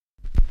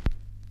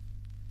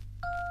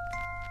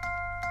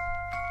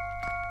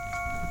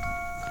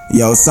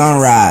Yo,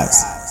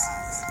 Sunrise,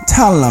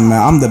 tell them, man,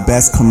 I'm the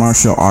best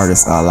commercial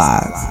artist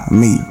alive.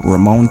 Me,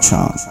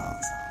 RamoneChung.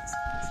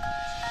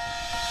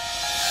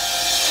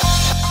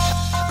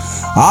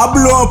 I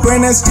blew up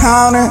in this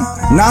county,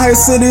 now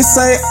his city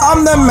say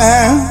I'm the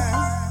man.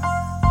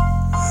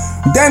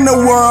 Then the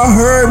world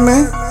heard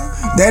me,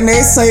 then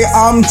they say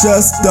I'm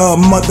just the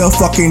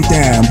motherfucking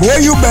damn. Boy,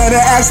 you better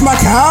ask my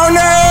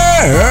county.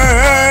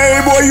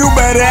 Hey, boy, you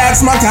better ask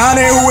my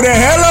county who the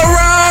hell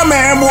around,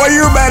 man. Boy,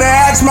 you better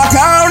ask my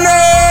county.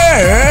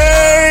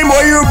 Hey,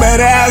 boy, you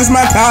better ask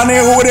my county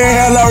who the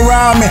hell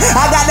around me.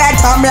 I got that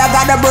Tommy, I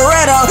got the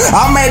Beretta.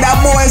 I made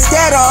that boy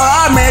scatter.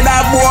 I made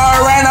that boy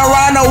ran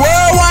around the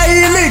world while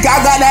he leak.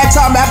 I got that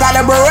Tommy, I got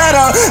the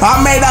Beretta.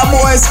 I made that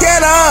boy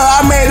scatter.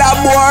 I made that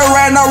boy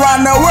ran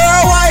around the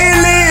world while he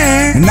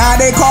leak. Now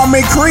they call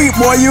me creep,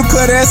 boy, you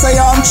couldn't say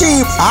I'm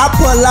cheap. I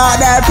pull out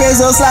that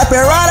pistol, slap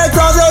it right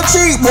across your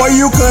cheek. Boy,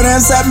 you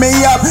couldn't set me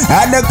up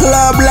at the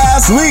club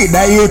last week.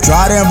 That you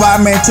tried to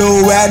invite me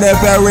to at the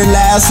very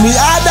last week.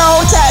 I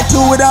don't tattoo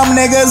with them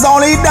niggas,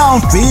 only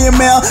dumb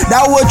female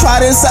that would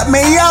try to set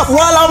me up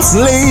while I'm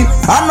asleep.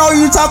 I know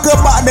you talk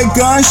about the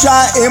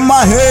gunshot in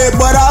my head,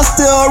 but I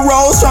still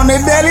rose from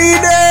the deadly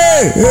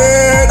dead.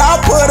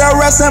 I put a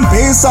rest in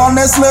peace on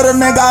this little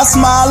nigga. I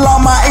smile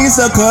on my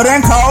Easter,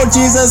 couldn't call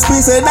Jesus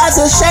peace. That's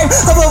a shame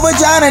of a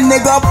vagina,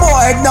 nigga.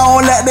 Boy,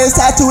 don't let this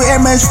tattoo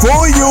image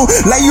fool you.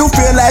 Let you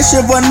feel that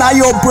shit, but now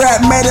your breath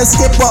made a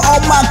skipper.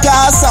 Oh my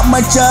God,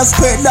 something just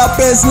picked up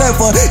his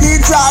liver. He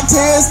dropped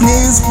his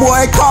knees,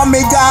 boy, call me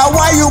God.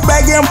 Why you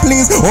begging,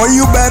 please? Or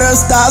you better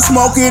stop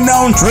smoking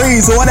on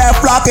trees. Or that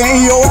flocking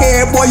in your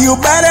head, boy, you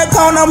better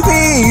count them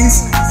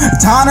peas.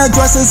 Time to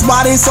dress his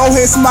body so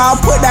his smile,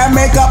 put that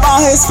makeup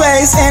on his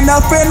face in the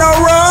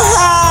funeral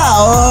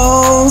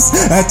house.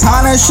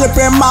 Time to ship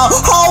him out.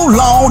 Hold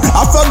on,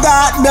 I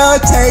forgot to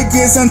take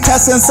his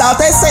intestines out.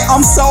 They say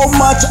I'm so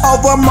much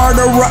of a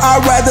murderer,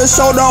 I'd rather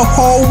show the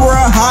whole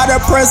world how the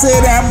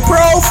president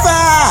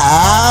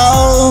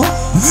profile.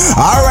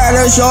 I'd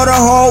rather show the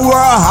whole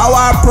world how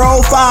I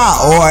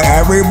profile, or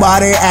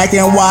everybody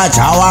acting watch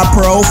how I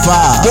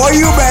profile. Boy,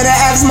 you better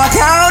ask my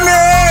county.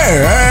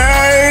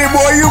 Hey,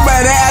 boy, you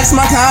better ask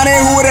my county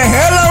who the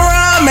hell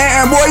around me.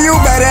 And boy, you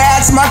better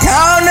ask my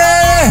county.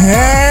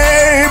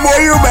 Hey, boy,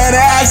 you better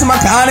ask my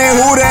county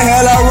who the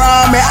hell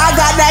around me. I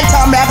got that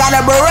Tommy, I got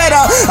that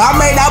Beretta. I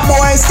made that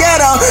boy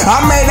scatter.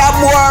 I made that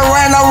boy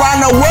ran around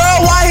the world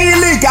while he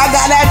leak. I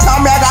got that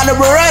Tommy, I got the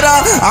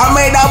Beretta. I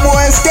made that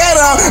boy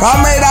scatter. I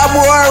made that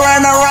boy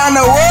ran around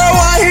the world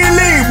while he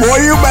leak. Boy,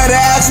 you better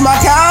ask my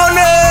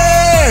county.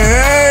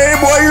 Hey,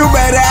 boy, you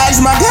better ask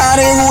my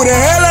county who the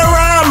hell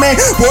around me.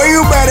 Boy,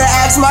 you better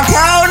ask my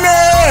county.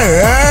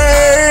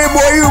 Hey,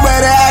 boy, you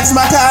better ask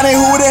my county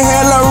who the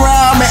hell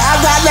around me. I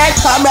got that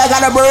Tommy, I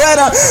got a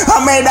Beretta.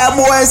 I made that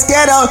boy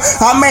scatter.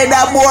 I made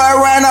that boy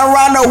ran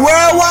around the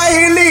world while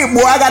he leave.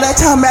 Boy, I got that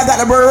Tommy, I got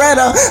a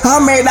Beretta.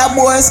 I made that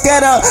boy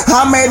scatter.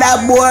 I made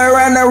that boy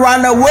run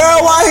around the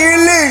world while he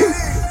leave.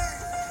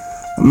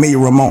 Me,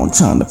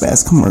 RamoneChung, the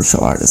best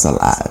commercial artist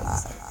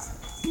alive.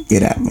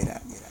 Get at me.